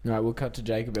 All right, we'll cut to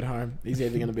Jacob at home. He's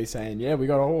either going to be saying, yeah, we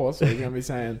got a horse, or he's going to be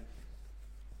saying,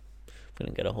 We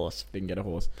didn't get a horse. didn't get a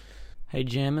horse. Hey,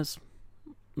 jammers.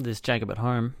 This Jacob at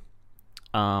home.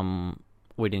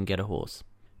 We didn't get a horse.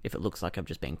 If it looks like I've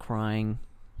just been crying,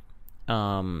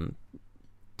 don't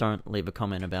leave a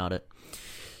comment about it.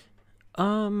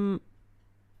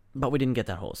 But we didn't get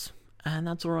that horse. And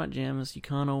that's alright, jammers. You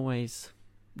can't always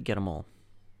get them all.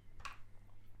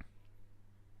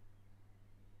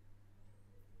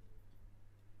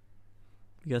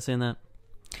 You guys seeing that?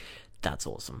 That's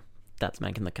awesome. That's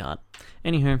making the cut.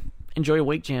 Anywho, enjoy your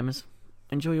week, jammers.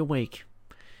 Enjoy your week.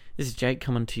 This is Jake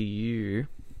coming to you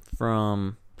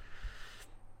from...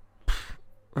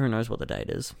 Who knows what the date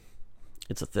is.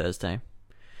 It's a Thursday.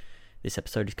 This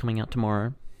episode is coming out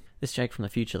tomorrow. This is Jake from the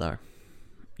future, though.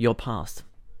 Your past.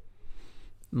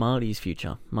 Marty's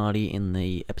future. Marty in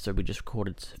the episode we just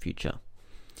recorded's future.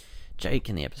 Jake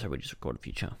in the episode we just recorded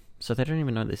future. So they don't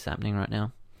even know this is happening right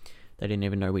now. They didn't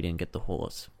even know we didn't get the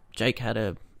horse. Jake had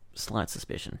a slight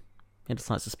suspicion. He had a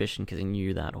slight suspicion because he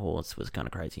knew that horse was kind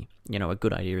of crazy. You know, a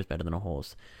good idea is better than a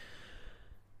horse.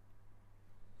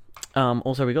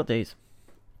 Also, we got these.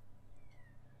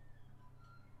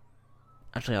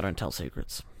 Actually, I don't tell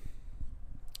secrets.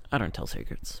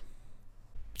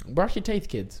 Brush your teeth,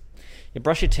 kids. You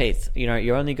brush your teeth. You know,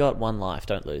 you only got one life.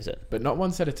 Don't lose it. But not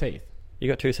one set of teeth. You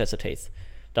got 2 sets of teeth.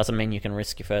 Doesn't mean you can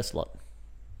risk your first lot.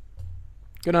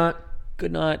 Good night.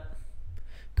 Good night.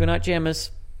 Good night,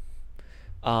 jammers.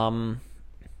 You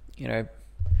know,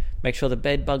 make sure the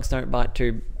bed bugs don't bite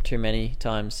too many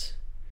times.